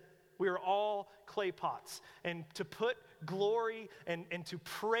 That's it. We are all clay pots. And to put glory and to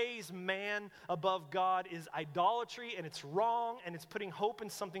praise man above God is idolatry, and it's wrong, and it's putting hope in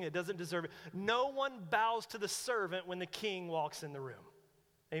something that doesn't deserve it. No one bows to the servant when the king walks in the room.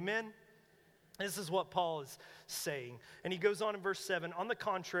 Amen? This is what Paul is saying. And he goes on in verse 7, on the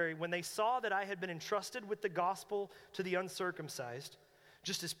contrary, when they saw that I had been entrusted with the gospel to the uncircumcised,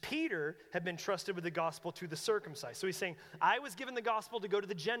 just as Peter had been trusted with the gospel to the circumcised. So he's saying, I was given the gospel to go to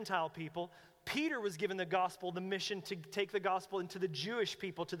the Gentile people. Peter was given the gospel, the mission to take the gospel into the Jewish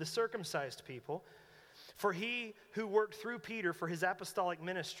people, to the circumcised people. For he who worked through Peter for his apostolic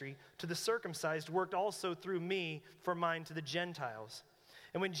ministry to the circumcised worked also through me for mine to the Gentiles.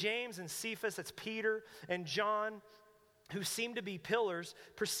 And when James and Cephas, that's Peter, and John, who seemed to be pillars,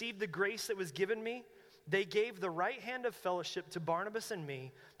 perceived the grace that was given me, they gave the right hand of fellowship to Barnabas and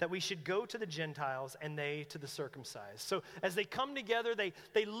me, that we should go to the Gentiles and they to the circumcised. So as they come together,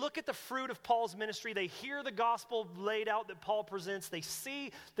 they look at the fruit of Paul's ministry. They hear the gospel laid out that Paul presents. They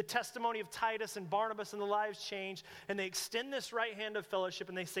see the testimony of Titus and Barnabas and the lives changed. And they extend this right hand of fellowship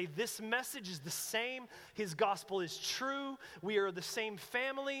and they say, this message is the same. His gospel is true. We are the same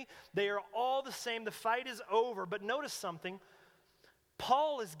family. They are all the same. The fight is over. But notice something.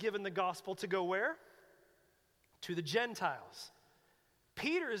 Paul is given the gospel to go where? To the Gentiles.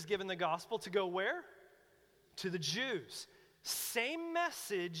 Peter is given the gospel to go where? To the Jews. Same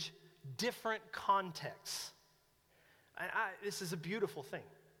message, different context. This is a beautiful thing.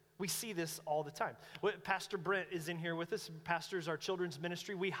 We see this all the time. Pastor Brent is in here with us. Pastors our children's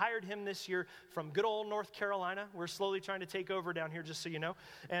ministry. We hired him this year from good old North Carolina. We're slowly trying to take over down here, just so you know.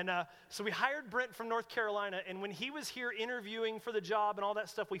 And so we hired Brent from North Carolina. And when he was here interviewing for the job and all that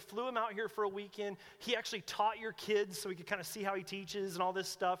stuff, we flew him out here for a weekend. He actually taught your kids so we could kind of see how he teaches and all this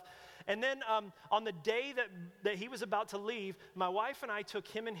stuff. And then on the day that he was about to leave, my wife and I took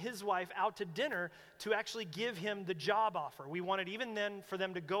him and his wife out to dinner to actually give him the job offer. We wanted even then for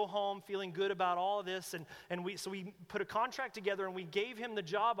them to go home feeling good about all of this. And we put a contract together and we gave him the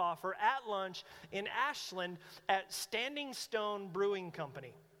job offer at lunch in Ashland at Standing Stone Brewing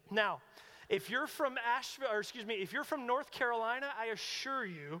Company. Now, if you're from if you're from North Carolina, I assure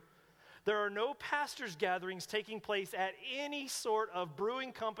you, there are no pastors' gatherings taking place at any sort of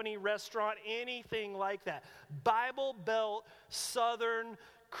brewing company, restaurant, anything like that. Bible Belt, Southern,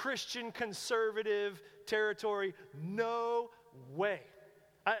 Christian, conservative territory, no way.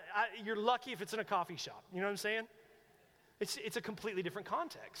 You're lucky if it's in a coffee shop. You know what I'm saying? It's a completely different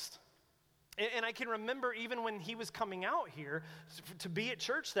context. And I can remember even when he was coming out here to be at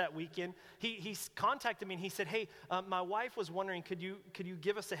church that weekend, he contacted me and he said, hey, my wife was wondering, could you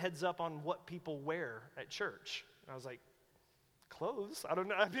give us a heads up on what people wear at church? And I was like, clothes? I don't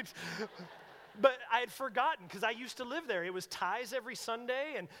know. I mean, but I had forgotten because I used to live there. It was ties every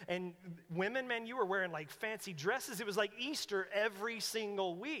Sunday and women, man, you were wearing like fancy dresses. It was like Easter every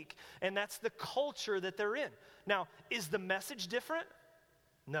single week. And that's the culture that they're in. Now, is the message different?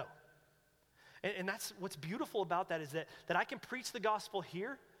 No. And that's what's beautiful about that is that I can preach the gospel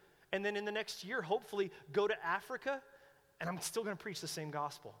here, and then in the next year, hopefully, go to Africa, and I'm still going to preach the same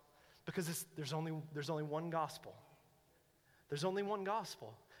gospel because there's only one gospel. There's only one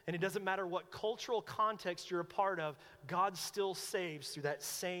gospel. And it doesn't matter what cultural context you're a part of, God still saves through that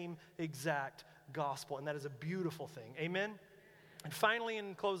same exact gospel, and that is a beautiful thing. Amen? And finally,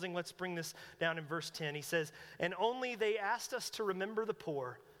 in closing, let's bring this down in verse 10. He says, and only they asked us to remember the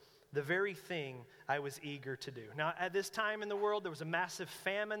poor, the very thing I was eager to do. Now, at this time in the world, there was a massive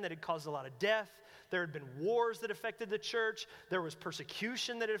famine that had caused a lot of death. There had been wars that affected the church. There was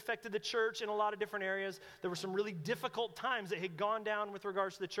persecution that had affected the church in a lot of different areas. There were some really difficult times that had gone down with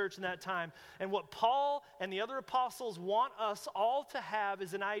regards to the church in that time. And what Paul and the other apostles want us all to have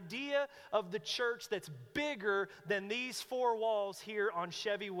is an idea of the church that's bigger than these four walls here on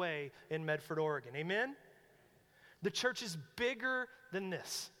Chevy Way in Medford, Oregon. Amen? The church is bigger than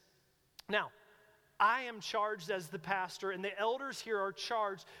this. Now, I am charged as the pastor, and the elders here are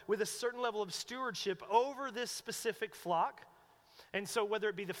charged with a certain level of stewardship over this specific flock. And so whether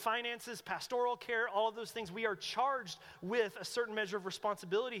it be the finances, pastoral care, all of those things, we are charged with a certain measure of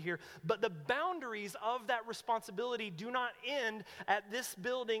responsibility here. But the boundaries of that responsibility do not end at this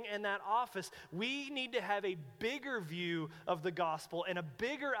building and that office. We need to have a bigger view of the gospel and a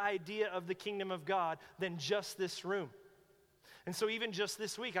bigger idea of the kingdom of God than just this room. And so even just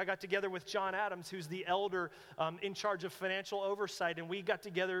this week, I got together with John Adams, who's the elder in charge of financial oversight, and we got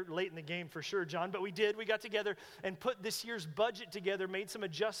together late in the game for sure, John, but we got together and put this year's budget together, made some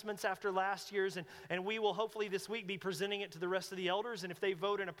adjustments after last year's, and we will hopefully this week be presenting it to the rest of the elders, and if they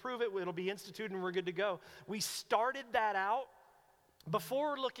vote and approve it, it'll be instituted and we're good to go. We started that out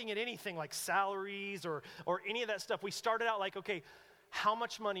before looking at anything like salaries or any of that stuff. We started out like, okay, how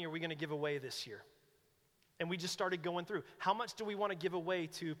much money are we going to give away this year? And we just started going through. How much do we want to give away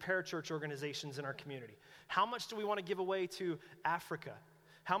to parachurch organizations in our community? How much do we want to give away to Africa?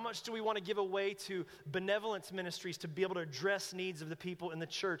 How much do we want to give away to benevolence ministries to be able to address needs of the people in the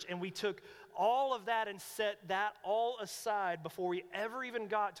church? And we took all of that and set that all aside before we ever even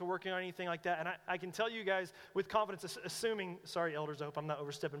got to working on anything like that. And I can tell you guys with confidence, assuming, sorry elders, I hope I'm not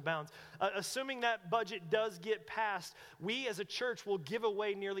overstepping bounds, assuming that budget does get passed, we as a church will give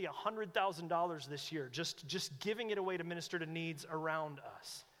away nearly $100,000 this year, just giving it away to minister to needs around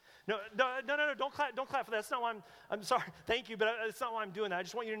us. No, don't clap for that. That's not why I'm sorry, thank you, but it's not why I'm doing that. I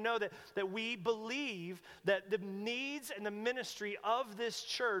just want you to know that we believe that the needs and the ministry of this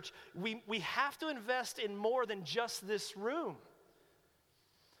church, we have to invest in more than just this room.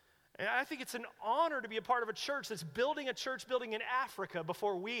 And I think it's an honor to be a part of a church that's building a church building in Africa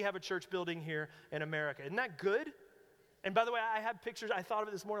before we have a church building here in America. Isn't that good? And by the way, I have pictures. I thought of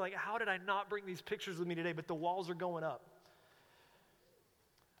it this morning, like, how did I not bring these pictures with me today? But the walls are going up.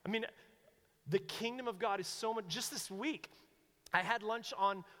 I mean, the kingdom of God is so much. Just this week, I had lunch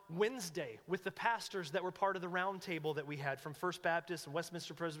on Wednesday with the pastors that were part of the round table that we had from First Baptist and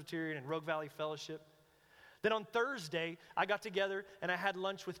Westminster Presbyterian and Rogue Valley Fellowship. Then on Thursday, I got together and I had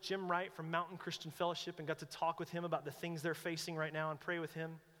lunch with Jim Wright from Mountain Christian Fellowship and got to talk with him about the things they're facing right now and pray with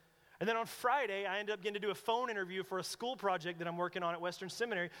him. And then on Friday, I ended up getting to do a phone interview for a school project that I'm working on at Western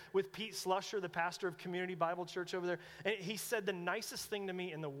Seminary with Pete Slusher, the pastor of Community Bible Church over there. And he said the nicest thing to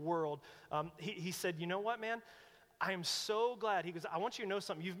me in the world. He said, you know what, man? I am so glad. He goes, I want you to know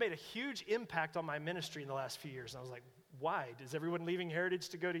something. You've made a huge impact on my ministry in the last few years. And I was like, why? Is everyone leaving Heritage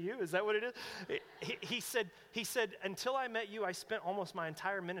to go to you? Is that what it is? He said, until I met you, I spent almost my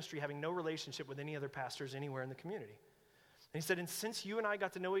entire ministry having no relationship with any other pastors anywhere in the community. And he said, and since you and I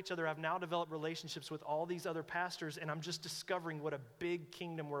got to know each other, I've now developed relationships with all these other pastors, and I'm just discovering what a big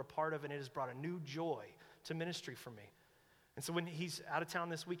kingdom we're a part of, and it has brought a new joy to ministry for me. And so when he's out of town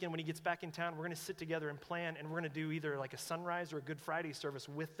this weekend, when he gets back in town, we're going to sit together and plan, and we're going to do either like a sunrise or a Good Friday service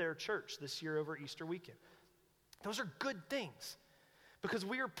with their church this year over Easter weekend. Those are good things because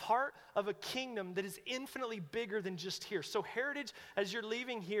we are part of a kingdom that is infinitely bigger than just here. So Heritage, as you're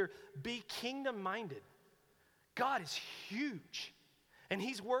leaving here, be kingdom-minded. God is huge, and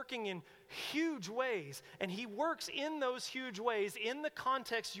he's working in huge ways, and he works in those huge ways in the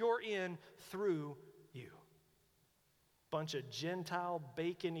context you're in through you. Bunch of Gentile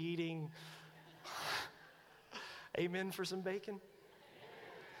bacon-eating. Amen for some bacon?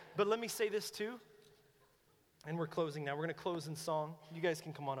 But let me say this too, and we're closing now. We're going to close in song. You guys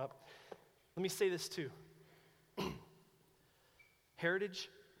can come on up. Let me say this too. Heritage,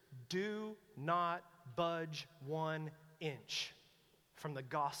 do not budge 1 inch from the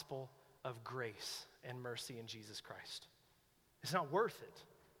gospel of grace and mercy in Jesus Christ. It's not worth it.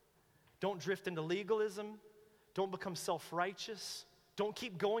 Don't drift into legalism. Don't become self-righteous. Don't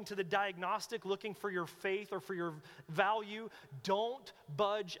keep going to the diagnostic looking for your faith or for your value. Don't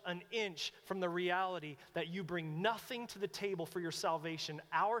budge an inch from the reality that you bring nothing to the table for your salvation.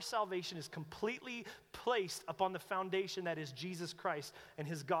 Our salvation is completely placed upon the foundation that is Jesus Christ and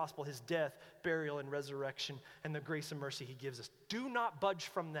his gospel, his death, burial, and resurrection, and the grace and mercy he gives us. Do not budge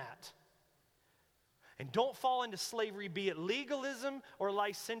from that. And don't fall into slavery, be it legalism or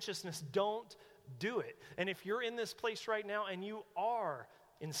licentiousness. Don't do it. And if you're in this place right now and you are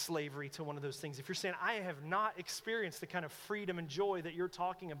in slavery to one of those things, if you're saying, I have not experienced the kind of freedom and joy that you're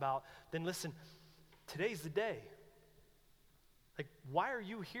talking about, then listen, today's the day. Like, why are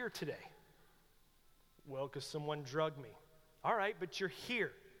you here today? Well, because someone drugged me. All right, but you're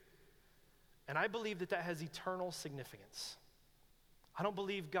here. And I believe that that has eternal significance. I don't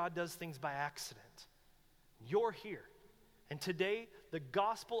believe God does things by accident. You're here. And today, the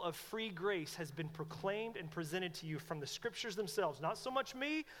gospel of free grace has been proclaimed and presented to you from the scriptures themselves. Not so much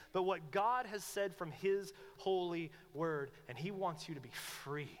me, but what God has said from his holy word. And he wants you to be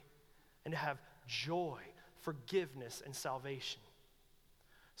free and to have joy, forgiveness, and salvation.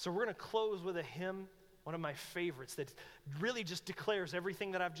 So we're going to close with a hymn, one of my favorites, that really just declares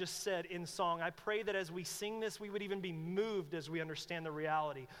everything that I've just said in song. I pray that as we sing this, we would even be moved as we understand the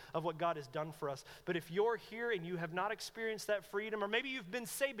reality of what God has done for us. But if you're here and you have not experienced that freedom, or maybe you've been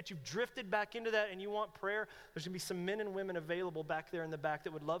saved, but you've drifted back into that and you want prayer, there's going to be some men and women available back there in the back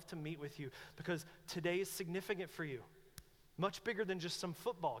that would love to meet with you, because today is significant for you. Much bigger than just some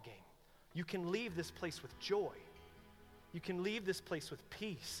football game. You can leave this place with joy. You can leave this place with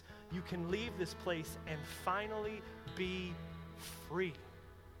peace. You can leave this place and finally be free.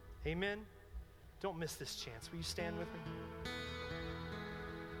 Amen? Don't miss this chance. Will you stand with me?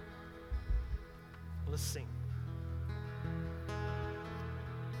 Let's sing.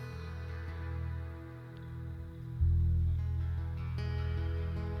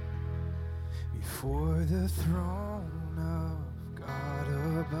 Before the throne of God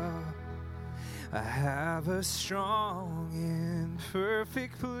above, I have a strong and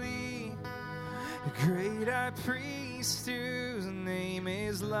perfect plea, a great high priest whose name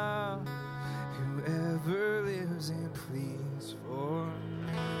is love, whoever lives and pleads for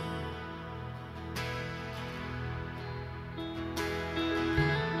me.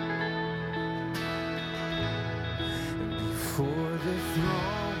 And before the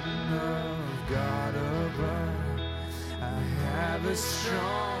throne of God above, I have a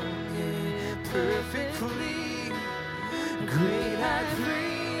strong and perfect plea, great high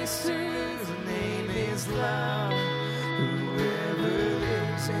priest whose name is love, whoever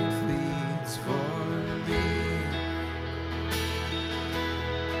lives and pleads for me.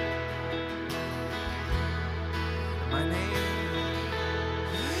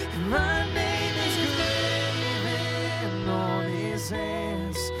 My name is graven on his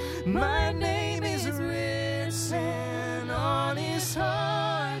hands. My name is written on his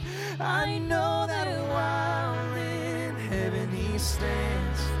heart. I know that while in heaven he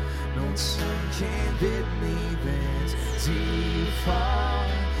stands, no sun can bid me thence depart.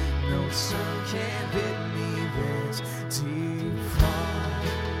 No sun can bid me thence depart.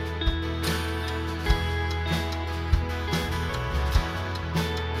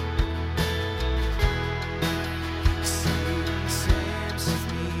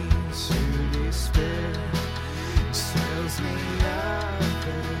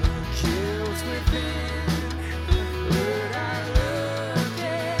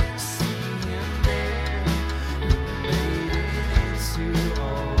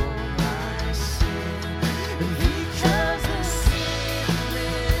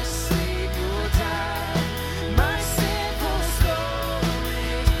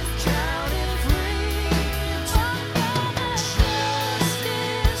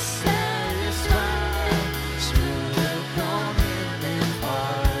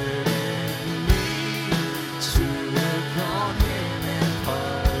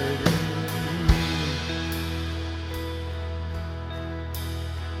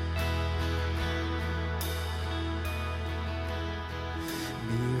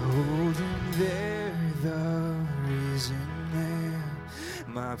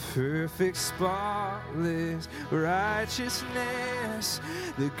 Perfect, spotless righteousness,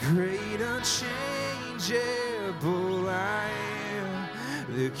 the great unchangeable I am,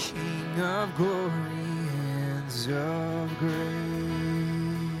 the King of glory and of grace.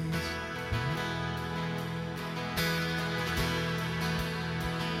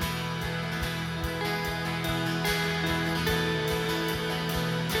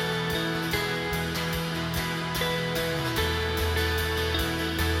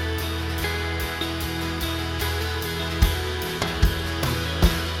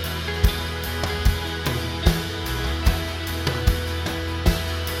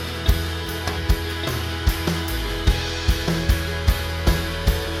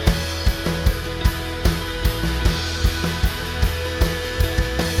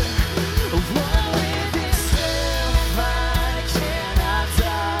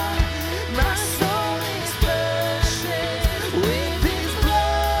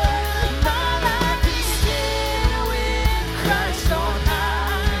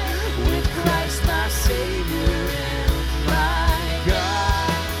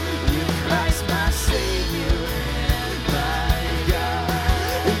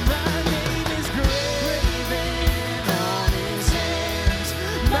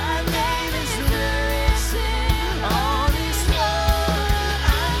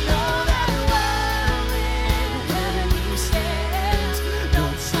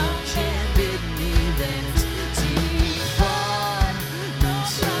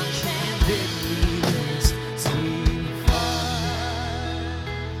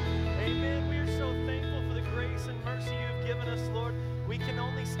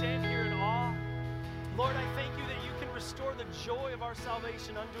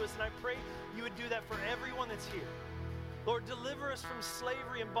 salvation unto us. And I pray you would do that for everyone that's here. Lord, deliver us from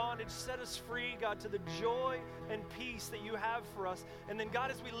slavery and bondage. Set us free, God, to the joy and peace that you have for us. And then, God,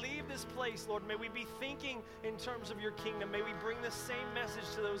 as we leave this place, Lord, may we be thinking in terms of your kingdom. May we bring the same message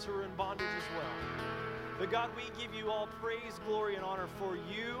to those who are in bondage as well. But, God, we give you all praise, glory, and honor, for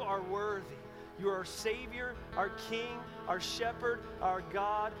you are worthy. You are our Savior, our King, our Shepherd, our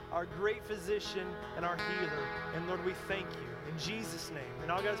God, our great physician, and our healer. And, Lord, we thank you in Jesus' name.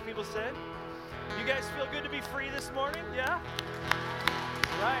 And all God's people said, you guys feel good to be free this morning? Yeah?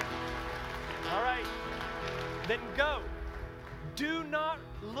 Right. All right. Then go. Do not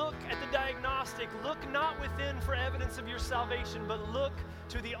look at the diagnostic. Look not within for evidence of your salvation, but look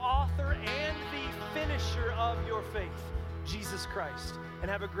to the author and the finisher of your faith, Jesus Christ.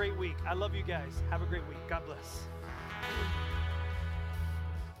 And have a great week. I love you guys. Have a great week. God bless.